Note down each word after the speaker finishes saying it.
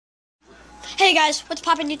Hey guys, what's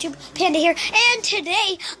poppin' YouTube? Panda here, and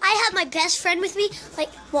today I have my best friend with me.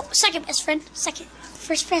 Second best friend,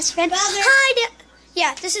 first best friend. Brother. Hi,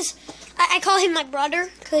 yeah, this is, I call him my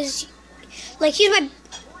brother, because, he's my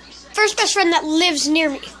first best friend that lives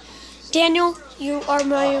near me. Daniel, you are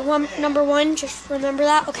my number one, just remember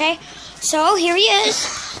that, okay? So, here he is,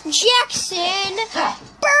 Jackson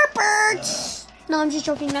Burpert. No, I'm just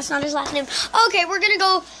joking, that's not his last name. Okay, we're gonna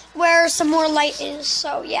go where some more light is,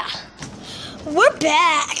 so yeah. We're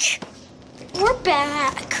back. We're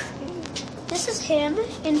back. This is him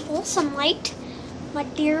in full sunlight, my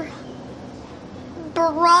dear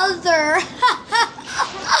brother.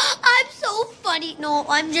 I'm so funny. No,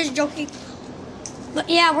 I'm just joking. But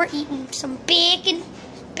yeah, we're eating some bacon.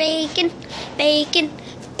 I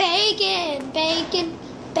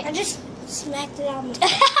just smacked it out.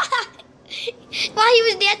 While he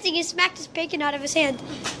was dancing, he smacked his bacon out of his hand.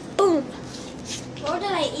 Boom. Or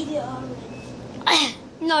did I eat it already?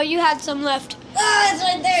 No, you had some left. Oh, it's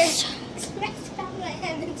right there. Smacked it out of my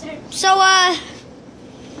hand and turned. So,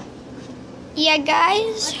 yeah,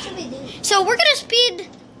 guys. What should we do? So we're gonna speed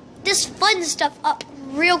this fun stuff up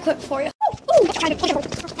real quick for you.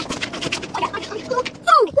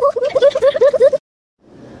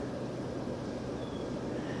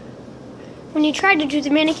 When you tried to do the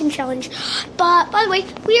mannequin challenge. But by the way,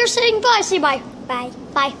 we are saying bye. Say bye. Bye.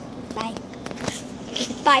 Bye. Bye.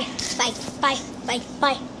 Bye. Bye. Bye. Bye.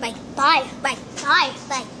 Bye. Bye. Bye. Bye. Bye.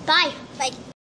 Bye. Bye. Bye.